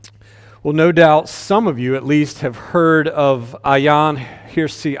Well, no doubt some of you at least have heard of Ayaan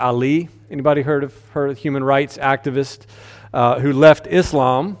Hirsi Ali. Anybody heard of her, human rights activist who left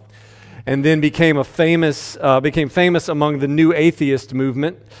Islam and then became famous among the new atheist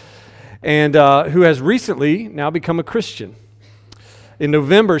movement, and who has recently now become a Christian. In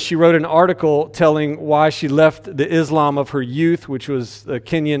November, she wrote an article telling why she left the Islam of her youth, which was the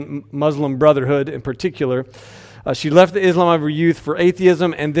Kenyan Muslim Brotherhood in particular. She left the Islam of her youth for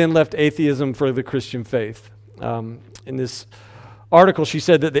atheism and then left atheism for the Christian faith. In this article, she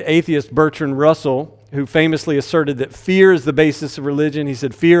said that the atheist Bertrand Russell, who famously asserted that fear is the basis of religion, he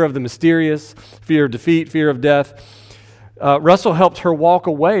said fear of the mysterious, fear of defeat, fear of death. Russell helped her walk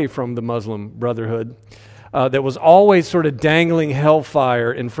away from the Muslim Brotherhood that was always sort of dangling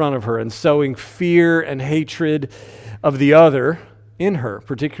hellfire in front of her and sowing fear and hatred of the other in her,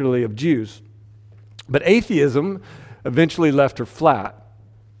 particularly of Jews. But atheism eventually left her flat.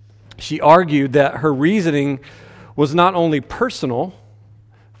 She argued that her reasoning was not only personal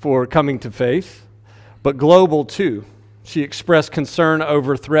for coming to faith, but global too. She expressed concern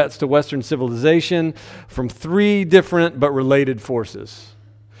over threats to Western civilization from three different but related forces: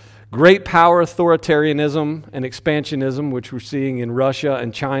 great power authoritarianism and expansionism, which we're seeing in Russia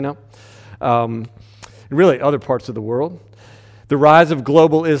and China, and really other parts of the world. The rise of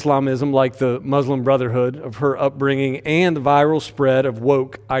global Islamism, like the Muslim Brotherhood of her upbringing, and the viral spread of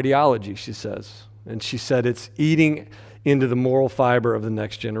woke ideology, she says. And she said it's eating into the moral fiber of the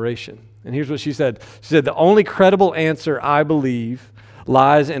next generation. And here's what she said. She said, "The only credible answer, I believe,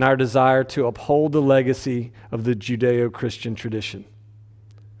 lies in our desire to uphold the legacy of the Judeo-Christian tradition.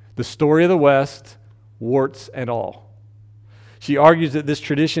 The story of the West, warts and all." She argues that this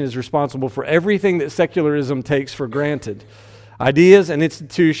tradition is responsible for everything that secularism takes for granted. Ideas and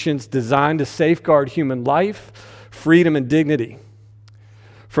institutions designed to safeguard human life, freedom, and dignity.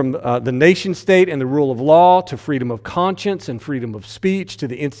 From the nation state and the rule of law to freedom of conscience and freedom of speech to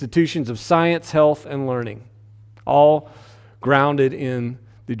the institutions of science, health, and learning. All grounded in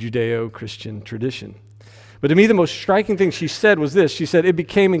the Judeo-Christian tradition. But to me, the most striking thing she said was this. She said, "It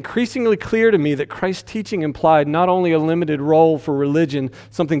became increasingly clear to me that Christ's teaching implied not only a limited role for religion,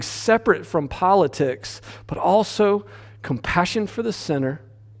 something separate from politics, but also compassion for the sinner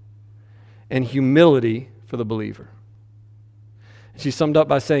and humility for the believer." She summed up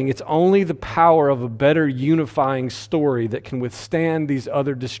by saying, "It's only the power of a better unifying story that can withstand these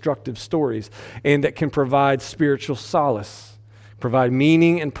other destructive stories and that can provide spiritual solace, provide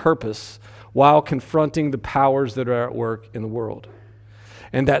meaning and purpose while confronting the powers that are at work in the world."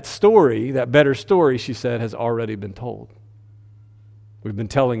 And that story, that better story, she said, has already been told. We've been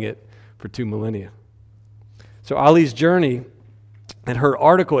telling it for 2 millennia. So Ali's journey and her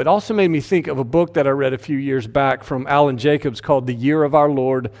article, it also made me think of a book that I read a few years back from Alan Jacobs called The Year of Our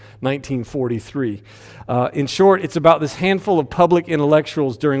Lord, 1943. In short, it's about this handful of public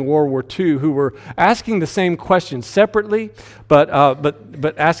intellectuals during World War II who were asking the same question separately, but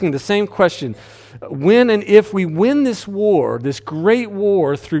asking the same question. When and if we win this war, this great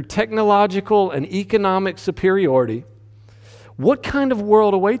war, through technological and economic superiority, what kind of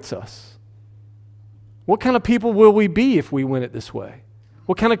world awaits us? What kind of people will we be if we win it this way?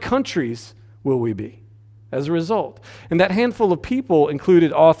 What kind of countries will we be as a result? And that handful of people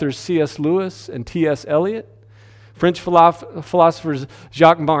included authors C.S. Lewis and T.S. Eliot, French philosophers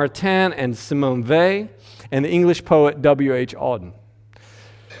Jacques Maritain and Simone Weil, and the English poet W.H. Auden.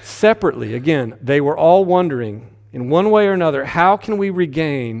 Separately, again, they were all wondering, in one way or another, how can we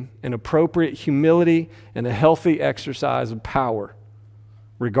regain an appropriate humility and a healthy exercise of power,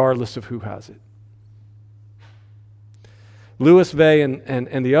 regardless of who has it? Lewis, Weil,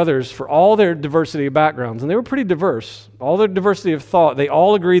 and the others, for all their diversity of backgrounds, and they were pretty diverse, all their diversity of thought, they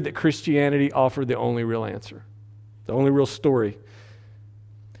all agreed that Christianity offered the only real answer, the only real story.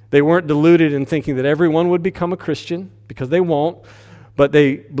 They weren't deluded in thinking that everyone would become a Christian, because they won't, but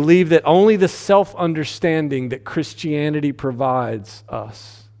they believed that only the self-understanding that Christianity provides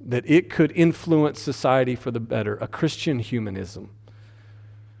us, that it could influence society for the better, a Christian humanism,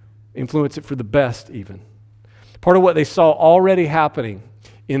 influence it for the best even. Part of what they saw already happening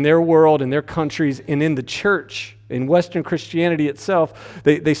in their world, in their countries, and in the church, in Western Christianity itself,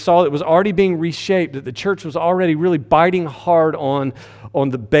 they saw it was already being reshaped, that the church was already really biting hard on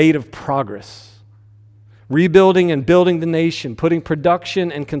the bait of progress. Rebuilding and building the nation, putting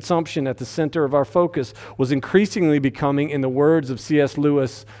production and consumption at the center of our focus was increasingly becoming, in the words of C.S.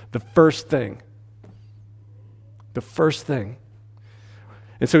 Lewis, the first thing. The first thing.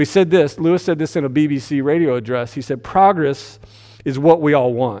 And so he said this, Lewis said this in a BBC radio address. He said, "Progress is what we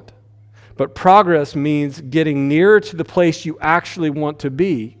all want. But progress means getting nearer to the place you actually want to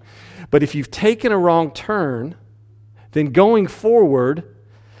be. But if you've taken a wrong turn, then going forward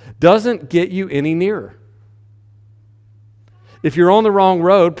doesn't get you any nearer. If you're on the wrong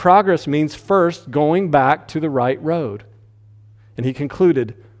road, progress means first going back to the right road. And he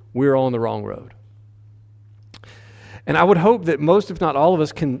concluded, we're on the wrong road. And I would hope that most, if not all of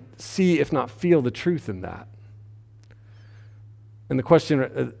us, can see, if not feel, the truth in that. And the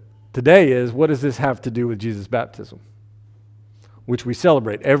question today is, what does this have to do with Jesus' baptism, which we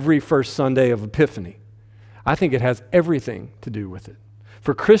celebrate every first Sunday of Epiphany? I think it has everything to do with it.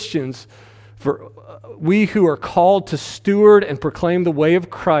 For Christians, for we who are called to steward and proclaim the way of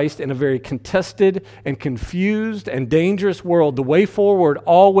Christ in a very contested and confused and dangerous world, the way forward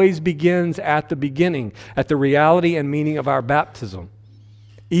always begins at the beginning, at the reality and meaning of our baptism,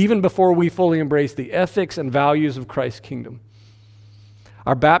 even before we fully embrace the ethics and values of Christ's kingdom.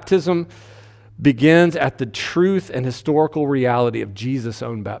 Our baptism begins at the truth and historical reality of Jesus'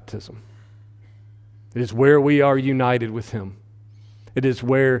 own baptism. It is where we are united with him. It is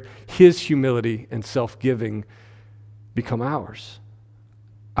where his humility and self-giving become ours,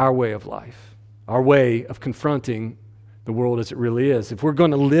 our way of life, our way of confronting the world as it really is. If we're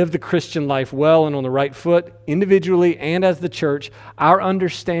going to live the Christian life well and on the right foot, individually and as the church, our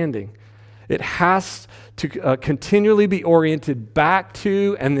understanding, it has to continually be oriented back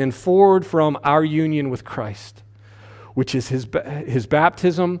to and then forward from our union with Christ, which is his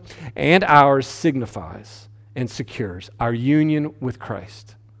baptism and ours signifies and secures our union with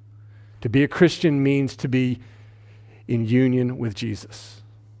Christ. To be a Christian means to be in union with Jesus.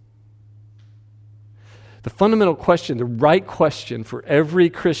 The fundamental question, the right question for every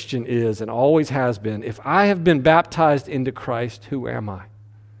Christian is, and always has been, if I have been baptized into Christ, who am I?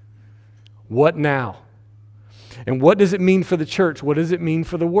 What now? And what does it mean for the church? What does it mean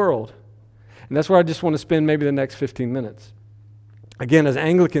for the world? And that's where I just want to spend maybe the next 15 minutes. Again, as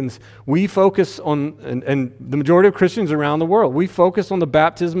Anglicans, we focus on, and the majority of Christians around the world, we focus on the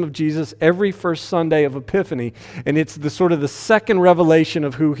baptism of Jesus every first Sunday of Epiphany, and it's the sort of the second revelation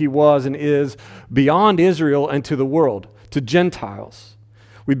of who he was and is beyond Israel and to the world, to Gentiles.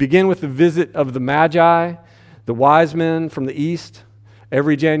 We begin with the visit of the Magi, the wise men from the east,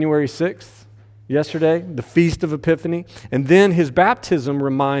 every January 6th, yesterday, the Feast of Epiphany, and then his baptism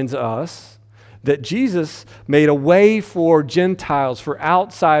reminds us that Jesus made a way for Gentiles, for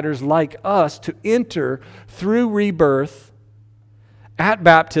outsiders like us to enter through rebirth at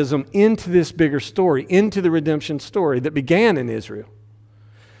baptism into this bigger story, into the redemption story that began in Israel.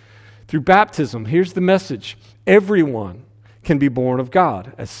 Through baptism, here's the message: everyone can be born of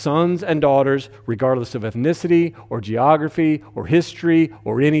God as sons and daughters, regardless of ethnicity or geography or history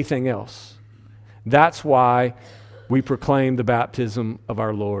or anything else. That's why we proclaim the baptism of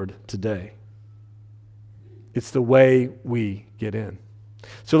our Lord today. It's the way we get in.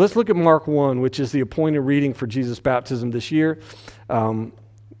 So let's look at Mark 1, which is the appointed reading for Jesus' baptism this year.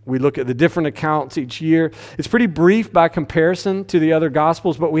 We look at the different accounts each year. It's pretty brief by comparison to the other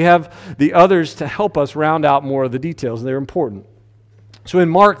Gospels, but we have the others to help us round out more of the details, and they're important. So in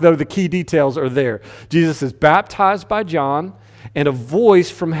Mark, though, the key details are there. Jesus is baptized by John, and a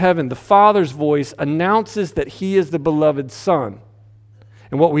voice from heaven, the Father's voice, announces that he is the beloved Son.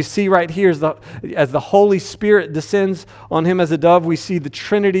 And what we see right here is as the Holy Spirit descends on him as a dove, we see the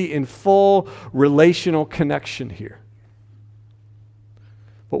Trinity in full relational connection here.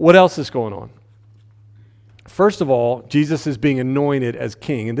 But what else is going on? First of all, Jesus is being anointed as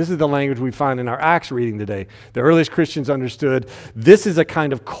king. And this is the language we find in our Acts reading today. The earliest Christians understood this is a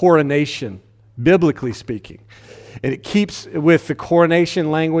kind of coronation, biblically speaking. And it keeps with the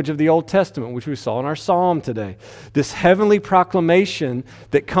coronation language of the Old Testament, which we saw in our psalm today. This heavenly proclamation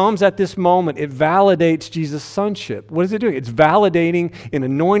that comes at this moment, it validates Jesus' sonship. What is it doing? It's validating and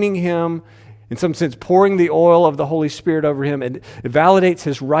anointing him, in some sense pouring the oil of the Holy Spirit over him, and it validates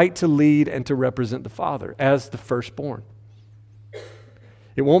his right to lead and to represent the Father as the firstborn.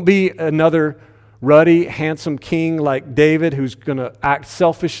 It won't be another ruddy, handsome king like David who's going to act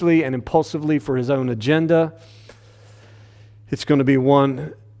selfishly and impulsively for his own agenda. It's going to be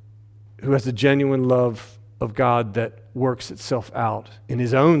one who has a genuine love of God that works itself out in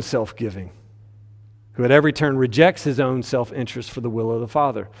his own self-giving, who at every turn rejects his own self-interest for the will of the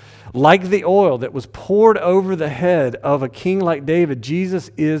Father. Like the oil that was poured over the head of a king like David,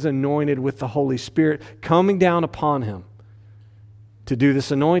 Jesus is anointed with the Holy Spirit coming down upon him to do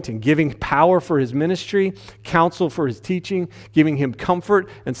this anointing, giving power for his ministry, counsel for his teaching, giving him comfort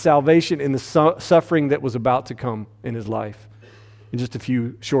and salvation in the suffering that was about to come in his life in just a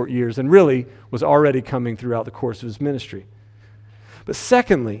few short years, and really was already coming throughout the course of his ministry. But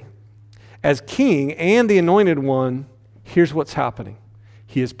secondly, as king and the anointed one, here's what's happening.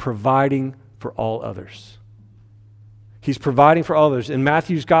 He is providing for all others. He's providing for others. In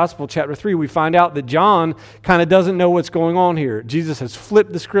Matthew's Gospel, chapter 3, we find out that John kind of doesn't know what's going on here. Jesus has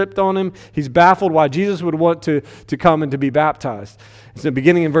flipped the script on him. He's baffled why Jesus would want to come and to be baptized. So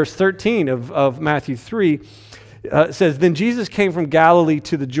beginning in verse 13 of Matthew 3, it says, "Then Jesus came from Galilee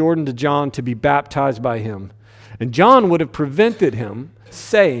to the Jordan to John to be baptized by him. And John would have prevented him,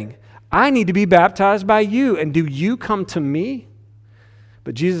 saying, 'I need to be baptized by you, and do you come to me?'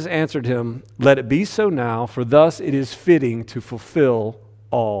 But Jesus answered him, 'Let it be so now, for thus it is fitting to fulfill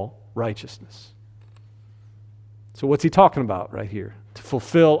all righteousness.'" So what's he talking about right here? To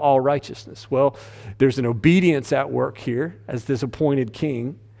fulfill all righteousness. Well, there's an obedience at work here as this appointed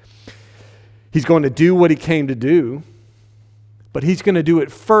king. He's going to do what he came to do, but he's going to do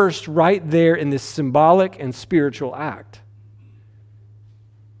it first right there in this symbolic and spiritual act.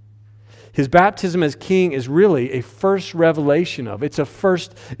 His baptism as king is really a first revelation of, it's a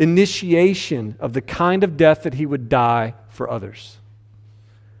first initiation of the kind of death that he would die for others.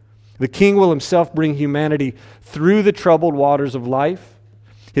 The king will himself bring humanity through the troubled waters of life.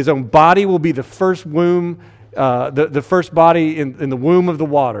 His own body will be the first womb, the first body in the womb of the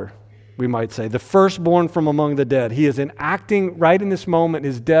water, we might say, the firstborn from among the dead. He is enacting right in this moment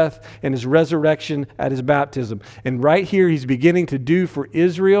his death and his resurrection at his baptism. And right here he's beginning to do for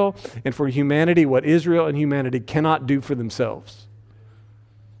Israel and for humanity what Israel and humanity cannot do for themselves.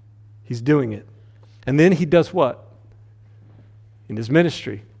 He's doing it. And then he does what? In his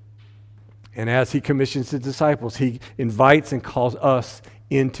ministry. And as he commissions his disciples, he invites and calls us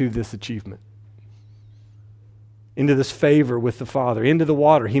into this achievement, into this favor with the Father, into the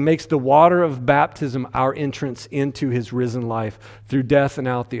water. He makes the water of baptism our entrance into his risen life through death and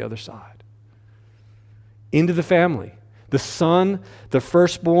out the other side. Into the family. The Son, the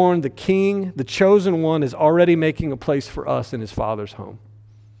firstborn, the King, the chosen one is already making a place for us in his Father's home.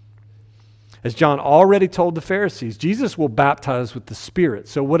 As John already told the Pharisees, Jesus will baptize with the Spirit.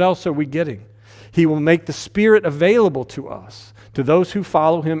 So what else are we getting? He will make the Spirit available to us, to those who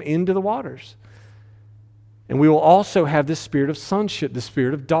follow him into the waters. And we will also have this spirit of sonship, the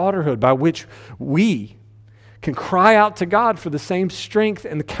spirit of daughterhood, by which we can cry out to God for the same strength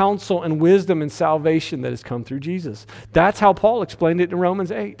and the counsel and wisdom and salvation that has come through Jesus. That's how Paul explained it in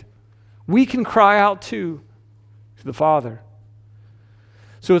Romans 8. We can cry out to the Father.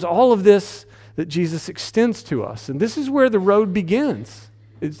 So it's all of this that Jesus extends to us. And this is where the road begins.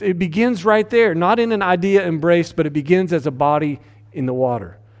 It begins right there, not in an idea embraced, but it begins as a body in the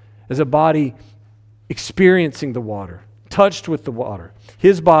water, as a body experiencing the water, touched with the water,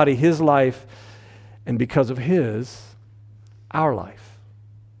 his body, his life, and because of his, our life.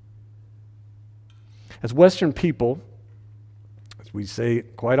 As Western people, as we say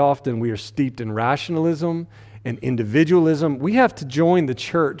quite often, we are steeped in rationalism and individualism. We have to join the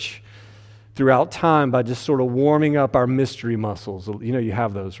church throughout time by just sort of warming up our mystery muscles. You know, you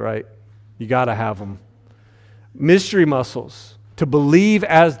have those, right? You got to have them. Mystery muscles. To believe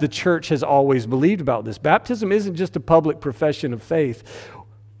as the church has always believed about this. Baptism isn't just a public profession of faith.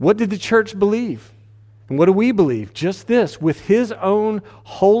 What did the church believe? And what do we believe? Just this, with his own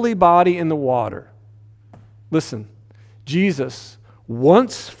holy body in the water. Listen, Jesus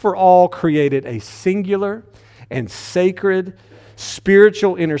once for all created a singular and sacred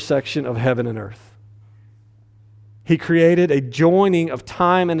spiritual intersection of heaven and earth. He created a joining of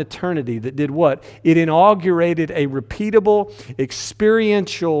time and eternity that did what? It inaugurated a repeatable,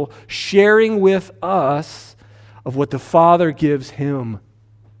 experiential sharing with us of what the Father gives him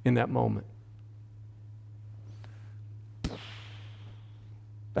in that moment.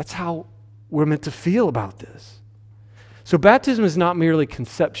 That's how we're meant to feel about this. So baptism is not merely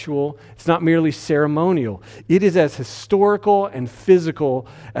conceptual, it's not merely ceremonial. It is as historical and physical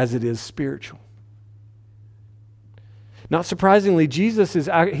as it is spiritual. Not surprisingly, Jesus is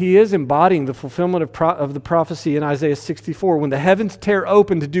embodying the fulfillment of the prophecy in Isaiah 64, when the heavens tear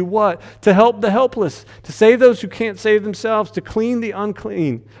open to do what? To help the helpless, to save those who can't save themselves, to clean the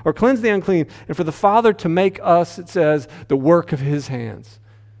unclean, or cleanse the unclean, and for the Father to make us, it says, the work of his hands.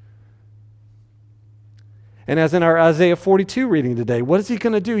 And as in our Isaiah 42 reading today, what is he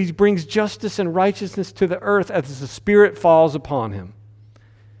going to do? He brings justice and righteousness to the earth as the Spirit falls upon him.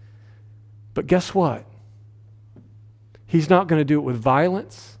 But guess what? He's not going to do it with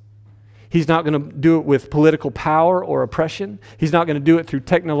violence. He's not going to do it with political power or oppression. He's not going to do it through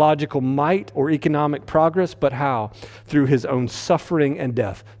technological might or economic progress. But how? Through his own suffering and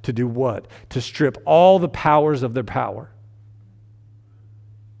death. To do what? To strip all the powers of their power.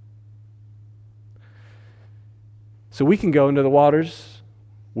 So we can go into the waters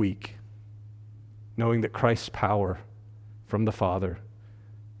weak, knowing that Christ's power from the Father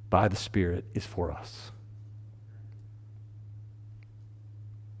by the Spirit is for us.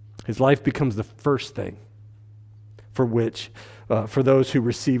 His life becomes the first thing for those who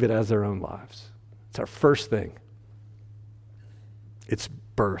receive it as their own lives. It's our first thing. It's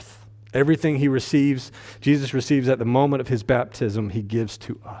birth. Everything he receives, Jesus receives at the moment of his baptism, he gives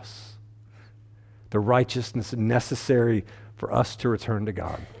to us. The righteousness necessary for us to return to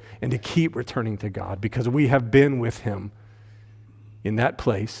God and to keep returning to God because we have been with him in that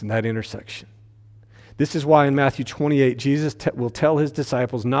place, in that intersection. This is why in Matthew 28, Jesus will tell his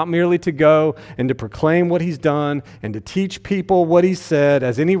disciples not merely to go and to proclaim what he's done and to teach people what he said,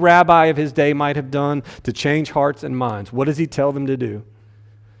 as any rabbi of his day might have done, to change hearts and minds. What does he tell them to do?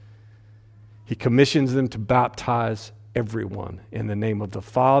 He commissions them to baptize everyone in the name of the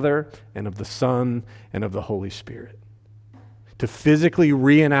Father and of the Son and of the Holy Spirit. To physically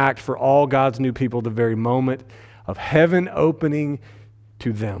reenact for all God's new people the very moment of heaven opening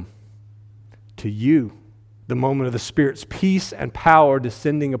to them, to you, the moment of the Spirit's peace and power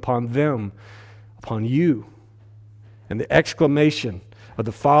descending upon them, upon you, and the exclamation of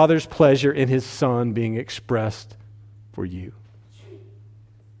the Father's pleasure in his Son being expressed for you.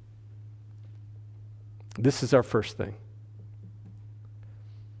 This is our first thing.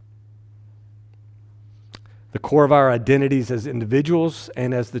 The core of our identities as individuals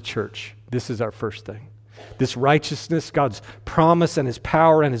and as the church. This is our first thing. This righteousness, God's promise and his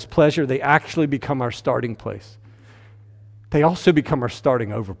power and his pleasure, they actually become our starting place. They also become our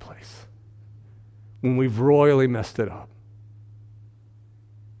starting over place when we've royally messed it up.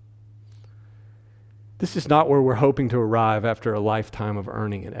 This is not where we're hoping to arrive after a lifetime of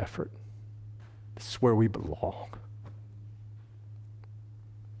earning and effort. This is where we belong.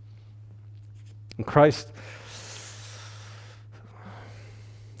 In Christ,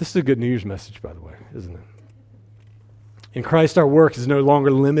 this is a good news message, by the way, isn't it? In Christ, our work is no longer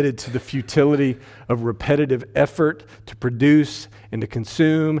limited to the futility of repetitive effort to produce and to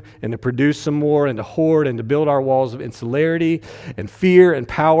consume and to produce some more and to hoard and to build our walls of insularity and fear and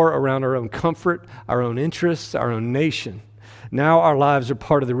power around our own comfort, our own interests, our own nation. Now our lives are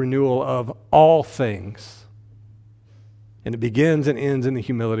part of the renewal of all things. And it begins and ends in the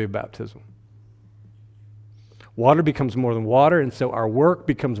humility of baptism. Water becomes more than water, and so our work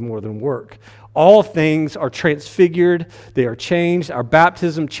becomes more than work. All things are transfigured. They are changed. Our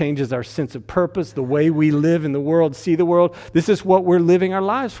baptism changes our sense of purpose, the way we live in the world, see the world. This is what we're living our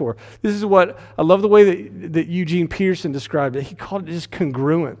lives for. This is what, I love the way that Eugene Peterson described it. He called it just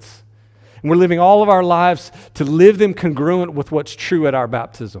congruence. And we're living all of our lives to live them congruent with what's true at our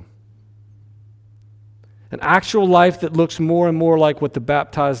baptism. An actual life that looks more and more like what the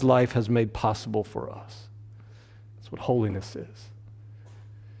baptized life has made possible for us. That's what holiness is.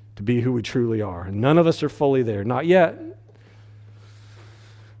 To be who we truly are. And none of us are fully there. Not yet.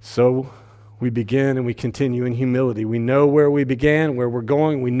 So we begin and we continue in humility. We know where we began, where we're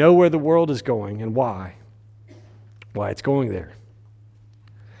going. We know where the world is going and why. Why it's going there.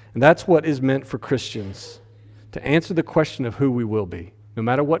 And that's what is meant for Christians, to answer the question of who we will be, no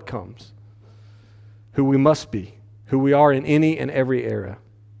matter what comes, who we must be, who we are in any and every era.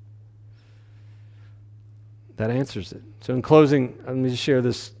 That answers it. So in closing, let me just share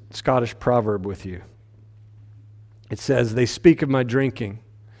this Scottish proverb with you. It says, "They speak of my drinking,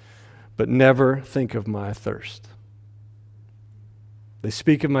 but never think of my thirst." They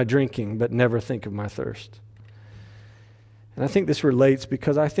speak of my drinking, but never think of my thirst. And I think this relates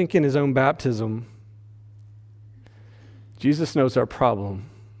because I think in his own baptism, Jesus knows our problem,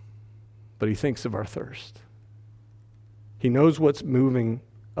 but he thinks of our thirst. He knows what's moving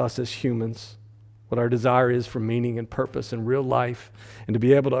us as humans, what our desire is for meaning and purpose in real life, and to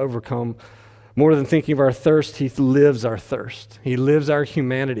be able to overcome. More than thinking of our thirst, he lives our thirst. He lives our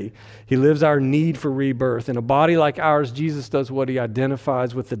humanity. He lives our need for rebirth. In a body like ours, Jesus does what he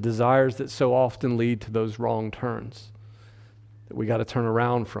identifies with the desires that so often lead to those wrong turns that we got to turn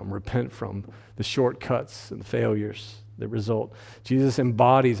around from, repent from, the shortcuts and the failures that result. Jesus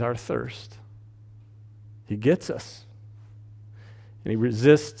embodies our thirst. He gets us. And he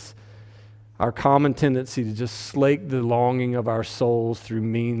resists our common tendency to just slake the longing of our souls through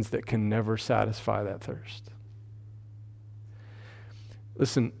means that can never satisfy that thirst.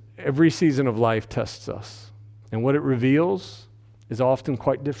 Listen, every season of life tests us, and what it reveals is often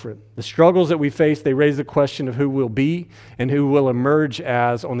quite different. The struggles that we face, they raise the question of who we'll be and who will emerge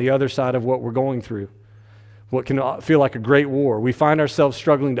as on the other side of what we're going through. What can feel like a great war. We find ourselves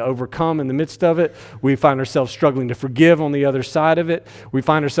struggling to overcome in the midst of it. We find ourselves struggling to forgive on the other side of it. We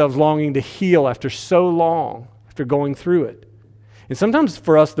find ourselves longing to heal after so long, after going through it. And sometimes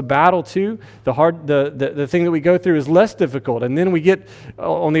for us, the battle too, the thing that we go through is less difficult. And then we get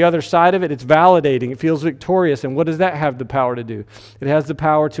on the other side of it, it's validating. It feels victorious. And what does that have the power to do? It has the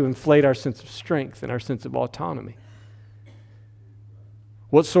power to inflate our sense of strength and our sense of autonomy.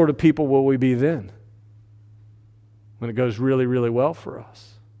 What sort of people will we be then when it goes really, really well for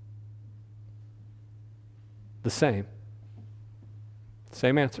us? The same.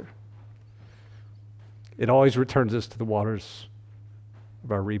 Same answer. It always returns us to the waters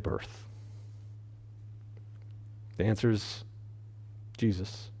of our rebirth. The answer is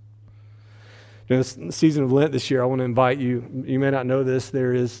Jesus. In the season of Lent this year, I want to invite you. You may not know this.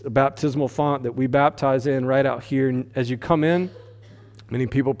 There is a baptismal font that we baptize in right out here. And as you come in, many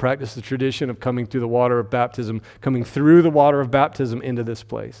people practice the tradition of coming through the water of baptism, coming through the water of baptism into this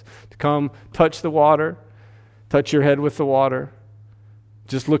place. To come, touch the water, touch your head with the water,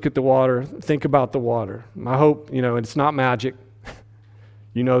 just look at the water, think about the water. My hope, it's not magic.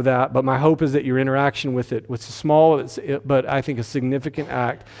 You know that. But my hope is that your interaction with it, what's small, but I think a significant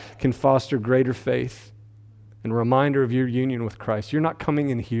act, can foster greater faith and a reminder of your union with Christ. You're not coming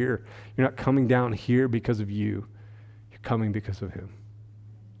in here. You're not coming down here because of you. You're coming because of Him.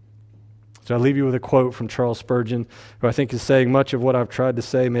 So I leave you with a quote from Charles Spurgeon, who I think is saying much of what I've tried to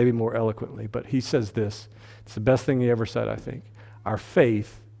say, maybe more eloquently. But he says this. It's the best thing he ever said, I think. Our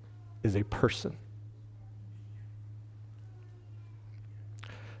faith is a person.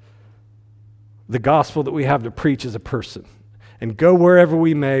 The gospel that we have to preach is a person. And go wherever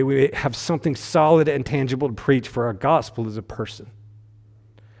we may, we have something solid and tangible to preach, for our gospel is a person.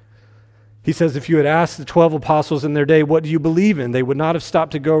 He says, if you had asked the 12 apostles in their day, what do you believe in? They would not have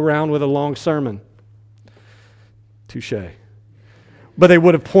stopped to go around with a long sermon. Touché. But they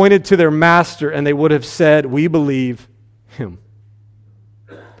would have pointed to their master and they would have said, we believe Him.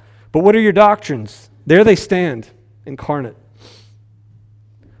 But what are your doctrines? There they stand, incarnate.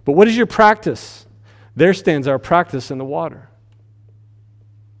 But what is your practice? There stands our practice in the water.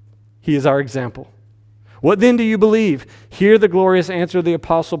 He is our example. What then do you believe? Hear the glorious answer of the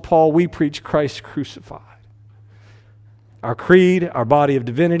Apostle Paul. We preach Christ crucified. Our creed, our body of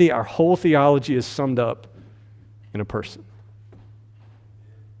divinity, our whole theology is summed up in a person.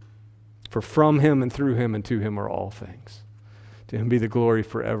 For from Him and through Him and to Him are all things. To Him be the glory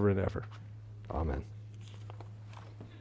forever and ever. Amen.